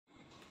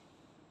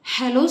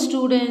Hello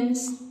students,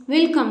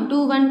 welcome to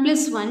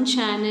 1+1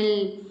 channel.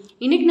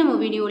 இன்னைக்கு நம்ம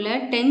வீடியோல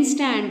 10th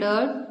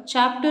standard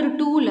chapter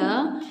 2ல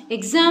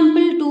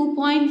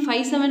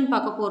Example-2.57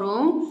 பார்க்க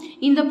போறோம்.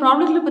 இந்த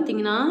ப்ராப்ளத்துல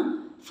பாத்தீங்கன்னா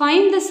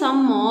find the sum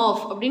of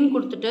அப்படினு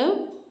கொடுத்துட்டு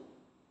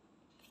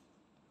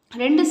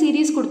ரெண்டு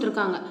சீரிஸ்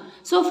கொடுத்திருக்காங்க.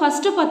 So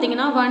first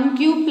பாத்தீங்கன்னா 1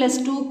 cube plus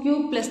 2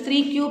 cube plus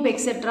 3 cube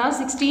etc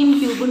 16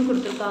 cube னு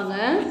கொடுத்திருக்காங்க.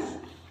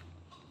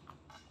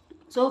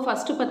 So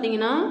first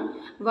பாத்தீங்கன்னா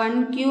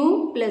 1 cube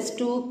plus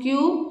 2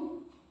 cube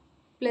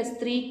plus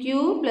 3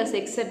 cube plus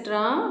etc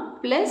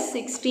plus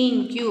 16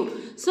 cube.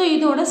 So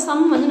இதோட sum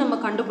வந்து நம்ம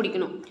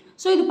கண்டுபிடிக்கணும்.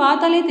 So இது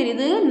பார்த்தாலே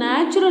தெரியுது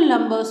natural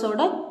numbers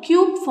ஓட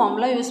cube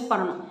formula யூஸ்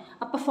பண்ணணும்.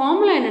 அப்ப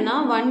formula என்னன்னா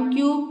 1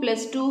 cube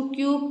plus 2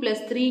 cube plus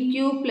 3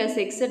 cube plus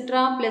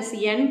etc plus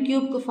n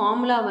cube க்கு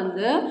formula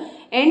வந்து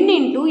n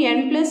into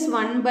n plus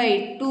 1 by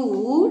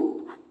 2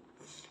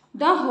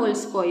 the whole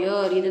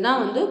square. இதுதான்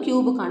வந்து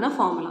கியூபுக்கான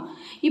ஃபார்முலா.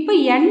 இப்போ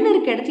n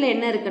இருக்க இடத்துல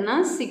என்ன இருக்குன்னா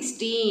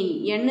 16.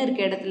 n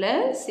இருக்க இடத்துல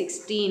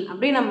 16.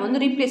 அப்படியே நம்ம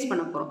வந்து ரீப்ளேஸ்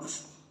பண்ண போறோம்.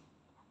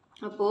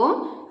 அப்போ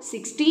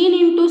 16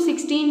 into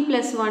 16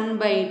 plus 1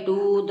 by 2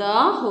 the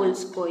whole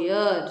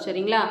square.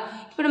 சரிங்களா?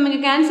 இப்போ நம்ம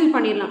இங்க கேன்சல்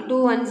பண்ணிரலாம். 2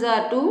 1s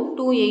are 2,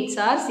 2 8s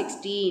are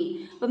 16.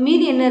 இப்போ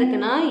மீதி என்ன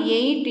இருக்குன்னா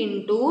 8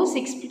 into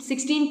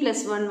 16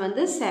 plus 1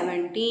 வந்து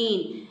 17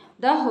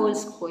 the whole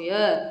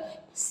square.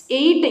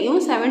 8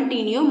 ஐயும்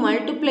 17 ஐயும்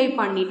மல்டிப்ளை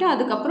பண்ணிட்டு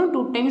அதுக்கப்புறம்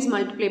 2 times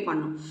மல்டிப்ளை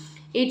பண்ணணும்.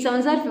 8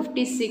 7s are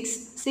 56,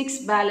 6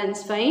 balance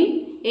 5,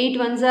 8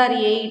 1s are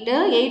 8,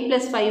 8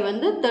 plus 5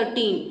 வந்து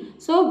 13.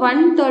 So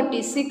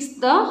 136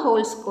 the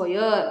whole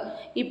square.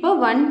 இப்போ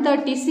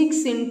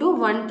 136 into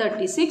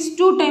 136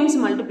 2 times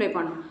மல்டிப்ளை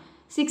பண்ணணும்.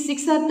 6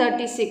 6 are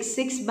 36,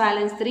 6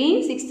 balance 3,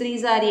 6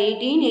 3s are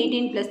 18,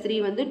 18 plus 3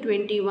 வந்து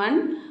 21,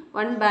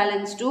 1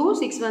 balance 2,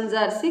 6 1s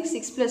are 6,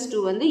 6 plus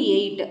 2 வந்து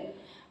 8.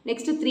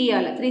 Next 3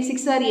 ஆல 3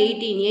 6 are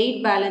 18, 8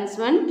 balance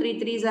 1, 3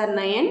 3s are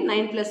 9,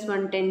 9 plus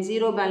 1 10,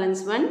 0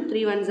 balance 1,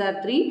 3 1s are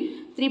 3,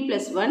 3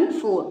 plus 1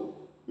 4.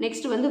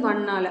 Next வந்து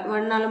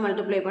 1 ஆல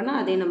multiply பண்ணா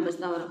அதே நம்பர்ஸ்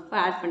தான் வரும். இப்போ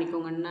ஆட்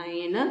பண்ணிக்கோங்க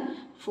 9,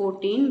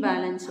 14,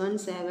 balance 1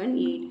 7,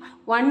 8.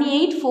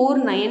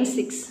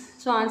 18496.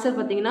 ஸோ ஆன்சர்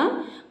பார்த்தீங்கன்னா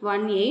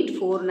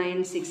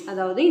 18496.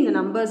 அதாவது இந்த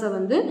நம்பர்ஸை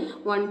வந்து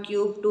 1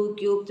 cube, 2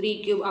 cube, 3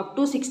 cube up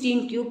to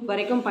 16 cube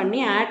வரைக்கும் பண்ணி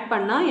ஆட்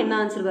பண்ணால் என்ன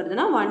ஆன்சர்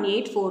வருதுன்னா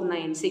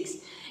 18496.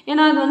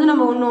 ஏன்னா அது வந்து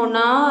நம்ம ஒன்று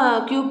ஒன்றா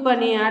க்யூப்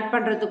பண்ணி ஆட்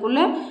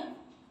பண்ணுறதுக்குள்ளே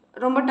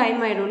ரொம்ப டைம்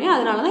ஆகிடும் இல்லையா,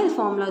 அதனால தான் இது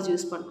ஃபார்முலாஸ்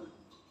யூஸ் பண்ணும்.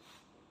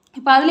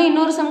 இப்போ அதில்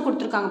இன்னொரு சம்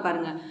கொடுத்துருக்காங்க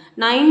பாருங்கள்.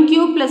 9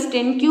 cube plus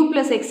 10 cube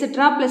plus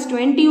etc plus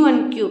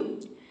 21 cube.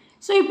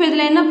 So இப்போ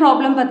இதில் என்ன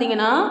ப்ராப்ளம்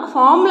பார்த்தீங்கன்னா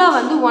ஃபார்முலா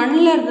வந்து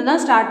 1லேருந்து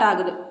தான் ஸ்டார்ட்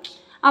ஆகுது.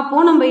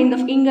 அப்போது நம்ம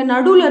இங்கே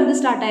நடுவுலேருந்து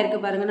ஸ்டார்ட் ஆகிருக்கு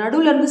பாருங்கள்.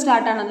 நடுவுலேருந்து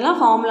ஸ்டார்ட் ஆனதுலாம்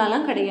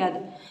ஃபார்முலாலாம் கிடையாது.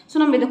 ஸோ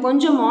நம்ம இதை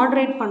கொஞ்சம்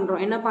மாட்ரேட்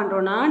பண்ணுறோம். என்ன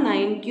பண்ணுறோன்னா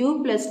 9 cube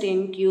plus 10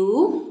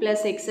 cube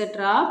plus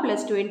etc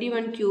plus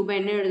 21 cube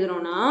என்ன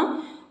எழுதுகிறோன்னா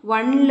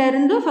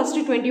 1லேருந்து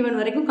ஃபஸ்ட்டு 21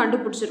 வரைக்கும்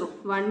கண்டுபிடிச்சிடும்.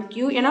 1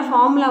 cube ஏன்னா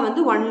ஃபார்முலா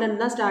வந்து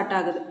 1லேருந்து தான் ஸ்டார்ட்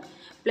ஆகுது.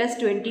 ப்ளஸ்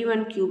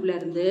 21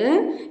 க்யூப்லேருந்து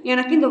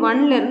எனக்கு இந்த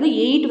 1லேருந்து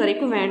 8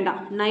 வரைக்கும் வேண்டாம்,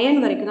 9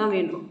 வரைக்கும் தான்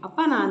வேண்டும்.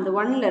 அப்போ நான் அந்த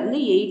 1லேருந்து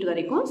 8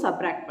 வரைக்கும்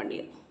சப்ராக்ட்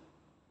பண்ணிடுறேன்.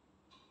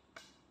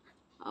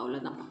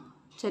 அவ்வளோதான்.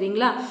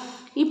 சரிங்களா?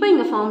 இப்போ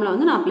இங்கே ஃபார்முலா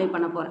வந்து நான் அப்ளை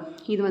பண்ண போகிறேன்.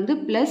 இது வந்து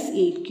ப்ளஸ்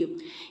 8 cube.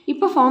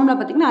 இப்போ ஃபார்முலா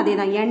பார்த்திங்கன்னா அதே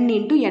தான் n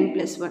into n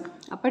plus 1.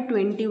 அப்போ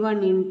 21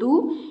 into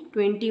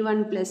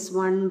 21 plus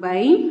 1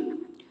 by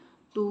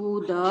 2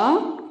 the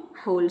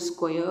whole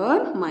square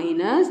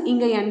minus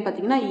இங்கே n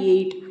பார்த்திங்கன்னா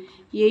 8.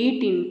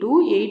 8 into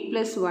 8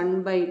 plus 1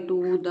 by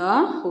 2 the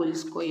whole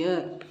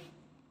square.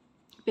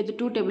 இப்போ இது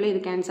 2 டேபிளில்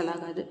இது கேன்சல்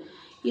ஆகாது,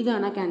 இது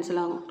ஆனால்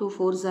கேன்சல் ஆகும். 2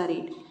 4s are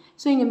 8.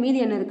 ஸோ இங்கே மீதி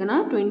என்ன இருக்குன்னா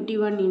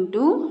 21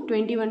 into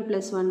 21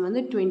 plus 1 வந்து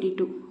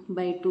 22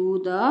 by 2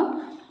 the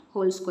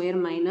whole square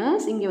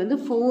minus இங்கே வந்து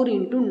 4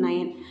 into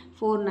 9,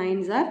 4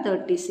 9s are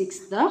 36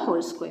 the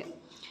whole square.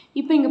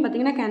 இப்போ இங்கே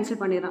பார்த்தீங்கன்னா கேன்சல்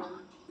பண்ணிடலாம்,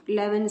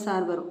 11s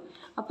are வரும்.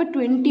 அப்போ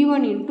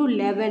 21 into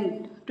 11,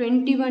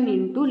 21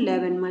 into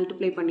 11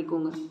 மல்டிப்ளை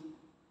பண்ணிக்கோங்க,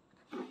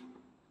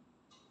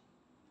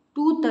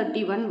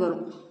 231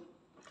 வரும்.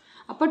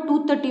 அப்போ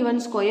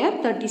 231 ஸ்கொயர்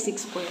 36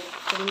 ஸ்கொயர்.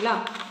 சரிங்களா?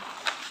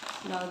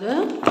 அதாவது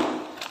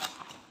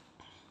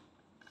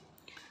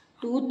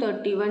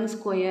 231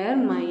 ஸ்கொயர்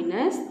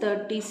மைனஸ்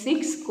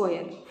 36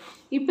 ஸ்கொயர்.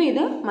 இப்போ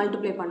இதை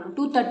மல்டிப்ளை பண்ணணும்.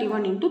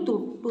 231 into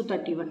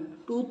 231,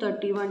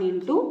 231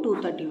 into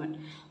 231,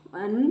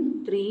 1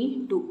 3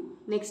 2.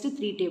 Next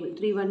 3 table,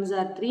 3 1s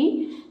are 3,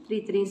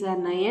 3 3s are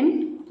 9,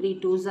 3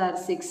 2s are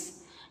 6.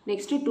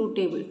 Next 2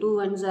 table, 2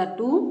 1s are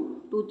 2,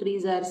 2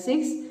 3s are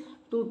 6,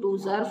 2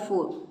 2s are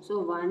 4. So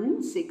 1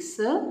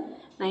 6,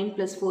 9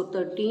 plus 4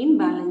 13,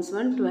 balance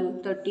 1 12,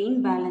 13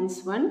 balance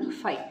 1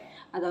 5.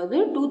 அதாவது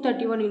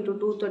 231 into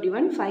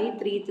 231 5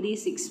 3 3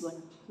 6 1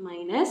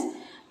 minus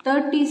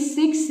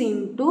 36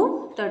 into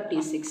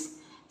 36,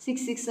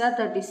 6 6 are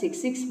 36,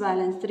 6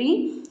 balance 3,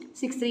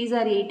 6 3s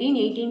are 18,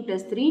 18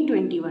 plus 3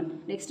 21.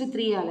 Next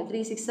 3 ஆல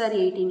 3 6 are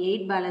 18,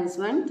 8 balance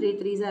 1, 3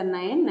 3s are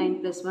 9, 9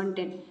 plus 1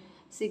 10,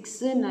 6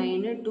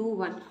 9 2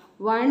 1,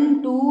 1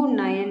 2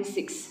 9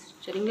 6,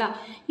 சரிங்களா?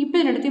 இப்போ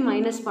ரெண்டுத்தையும்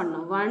minus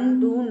பண்ணோம். 1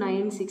 2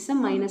 9 6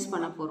 minus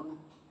பண்ண போகிறோம்.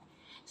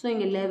 So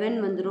இங்கே 11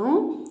 வந்துடும்,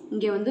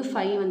 இங்கே வந்து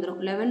 5 வந்துடும்.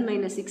 11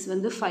 மைனஸ் 6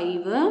 வந்து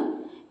 5,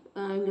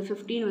 இங்கே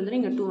 15 வந்துடும்,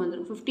 இங்கே 2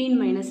 வந்துடும். 15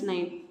 மைனஸ்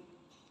 9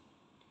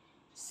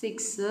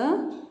 6,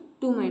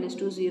 2 minus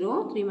 2 0,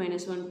 3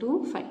 minus 1 2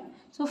 5.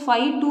 ஸோ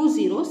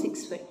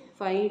 52065,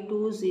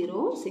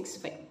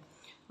 52065.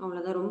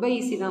 அவ்வளோதான், ரொம்ப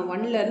ஈஸி தான்.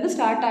 1லேருந்து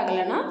ஸ்டார்ட்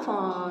ஆகலைன்னா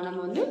நம்ம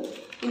வந்து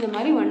இந்த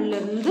மாதிரி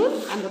 1லேருந்து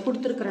அந்த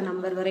கொடுத்துருக்கிற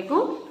நம்பர்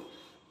வரைக்கும்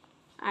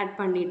ஆட்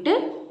பண்ணிவிட்டு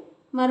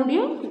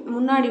மறுபடியும்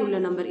முன்னாடி உள்ள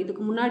நம்பர்,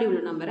 இதுக்கு முன்னாடி உள்ள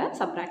நம்பரை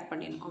சப்ராக்ட்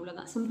பண்ணிடணும்.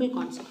 அவ்வளோதான், சிம்பிள்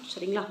கான்செப்ட்.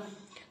 சரிங்களா?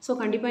 ஸோ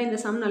கண்டிப்பாக இந்த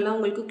சம் நல்லா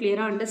உங்களுக்கு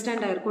கிளியராக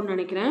அண்டர்ஸ்டாண்ட் ஆகிருக்கும்னு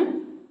நினைக்கிறேன்.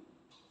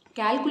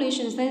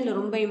 கேல்குலேஷன்ஸ் தான் இதில்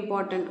ரொம்ப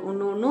இம்பார்ட்டண்ட்.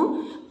 ஒன்றும்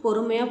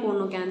பொறுமையாக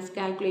போடணும்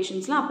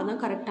கேல்குலேஷன்ஸ்லாம், அப்போ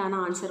தான் கரெக்டான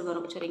ஆன்சர்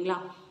வரும். சரிங்களா?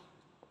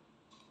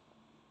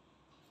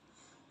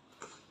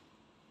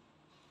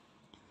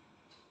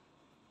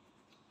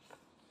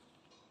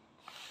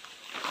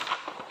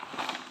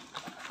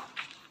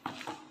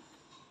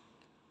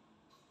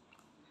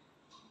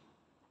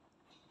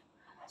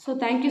 So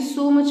thank you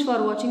so much for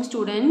watching,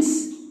 students.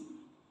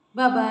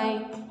 Bye bye.